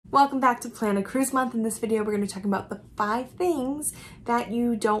Welcome back to Plan a Cruise Month. In this video, we're going to talk about the 5 things that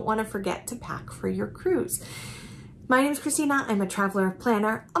you don't want to forget to pack for your cruise. My name is Christina. I'm a traveler,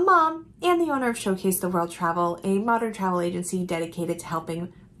 planner, a mom, and the owner of Showcase the World Travel, a modern travel agency dedicated to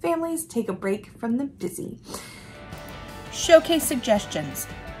helping families take a break from the busy. Showcase Suggestions,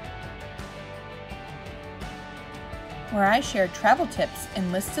 where I share travel tips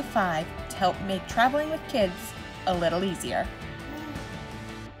and lists of 5 to help make traveling with kids a little easier.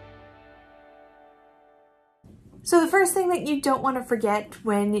 So the first thing that you don't want to forget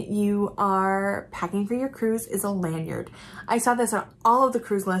when you are packing for your cruise is a lanyard. I saw this on all of the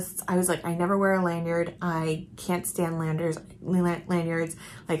cruise lists. I was like, I never wear a lanyard. I can't stand lanyards.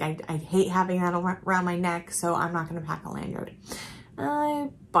 Like I hate having that around my neck, so I'm not going to pack a lanyard. I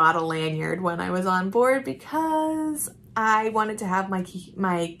bought a lanyard when I was on board because I wanted to have my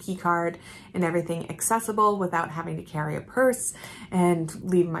key card and everything accessible without having to carry a purse and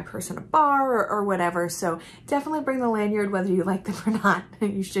leave my purse in a bar or whatever. So definitely bring the lanyard whether you like them or not.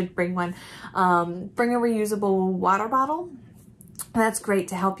 You should bring one. Bring a reusable water bottle. That's great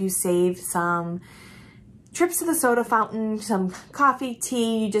to help you save some trips to the soda fountain, some coffee,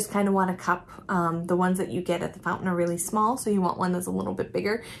 tea. You just kind of want a cup. The ones that you get at the fountain are really small, so you want one that's a little bit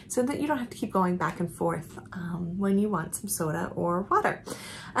bigger so that you don't have to keep going back and forth when you want some soda or water.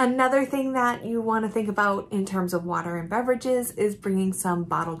 Another thing that you want to think about in terms of water and beverages is bringing some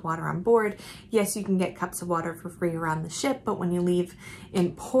bottled water on board. Yes, you can get cups of water for free around the ship, but when you leave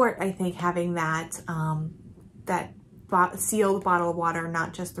in port, I think having that sealed bottle of water,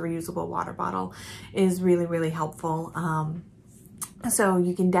 not just the reusable water bottle, is really, really helpful. So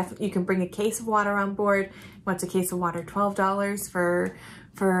you can bring a case of water on board. What's a case of water? $12 for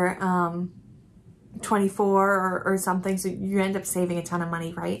 24 or something. So you end up saving a ton of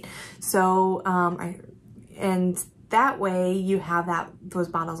money, right? So and that way you have those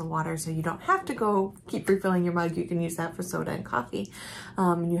bottles of water, so you don't have to go keep refilling your mug. You can use that for soda and coffee.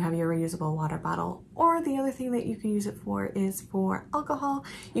 You have your reusable water bottle. Or the other thing that you can use it for is for alcohol.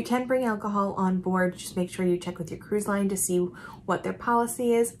 You can bring alcohol on board. Just make sure you check with your cruise line to see what their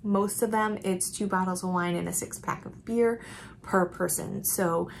policy is. Most of them, it's 2 bottles of wine and a 6-pack of beer per person.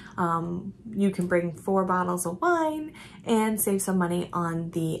 So you can bring 4 bottles of wine and save some money on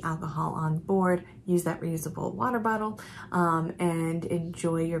the alcohol on board. Use that reusable water bottle and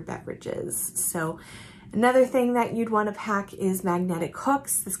enjoy your beverages. So another thing that you'd want to pack is magnetic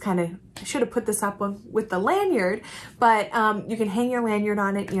hooks. This kind of, I should have put this up with the lanyard, but you can hang your lanyard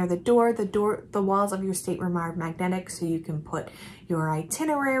on it near the door. The walls of your stateroom are magnetic, so you can put your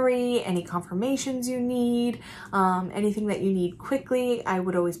itinerary, any confirmations you need, anything that you need quickly. I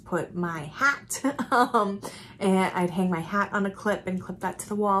would always put my hat, and I'd hang my hat on a clip and clip that to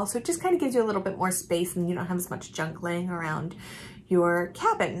the wall. So it just kind of gives you a little bit more space and you don't have as much junk laying around your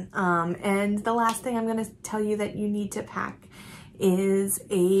cabin. And the last thing I'm going to tell you that you need to pack is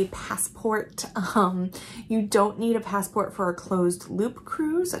a passport. You don't need a passport for a closed loop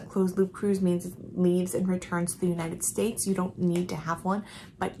cruise. A closed loop cruise means it leaves and returns to the United States. You don't need to have one,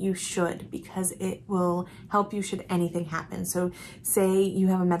 but you should, because it will help you should anything happen. So say you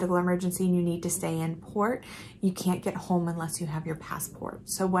have a medical emergency and you need to stay in port, you can't get home unless you have your passport.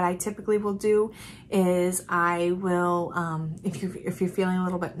 So what I typically will do is I will, if you're feeling a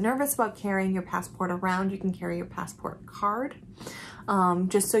little bit nervous about carrying your passport around, you can carry your passport card.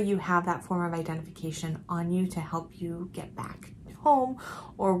 Just so you have that form of identification on you to help you get back home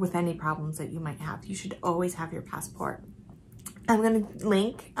or with any problems that you might have. You should always have your passport. I'm going to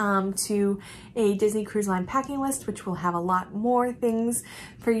link to a Disney Cruise Line packing list, which will have a lot more things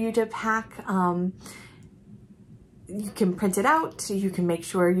for you to pack. You can print it out. You can make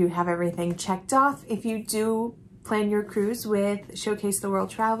sure you have everything checked off. If you do plan your cruise with Showcase the World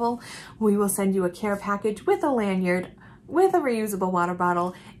Travel, we will send you a care package with a lanyard, with a reusable water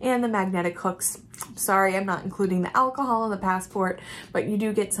bottle, and the magnetic hooks. Sorry, I'm not including the alcohol in the passport, but you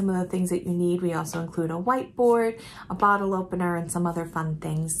do get some of the things that you need. We also include a whiteboard, a bottle opener, and some other fun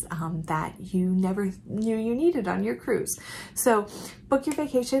things that you never knew you needed on your cruise. So book your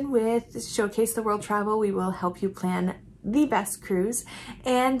vacation with Showcase the World Travel. We will help you plan the best cruise,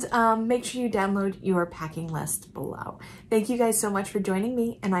 and make sure you download your packing list below. Thank you guys so much for joining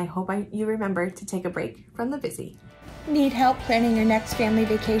me, and I hope you remember to take a break from the busy. Need help planning your next family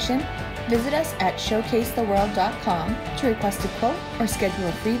vacation? Visit us at showcasetheworld.com to request a quote or schedule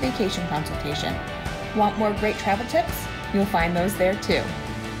a free vacation consultation. Want more great travel tips? You'll find those there too.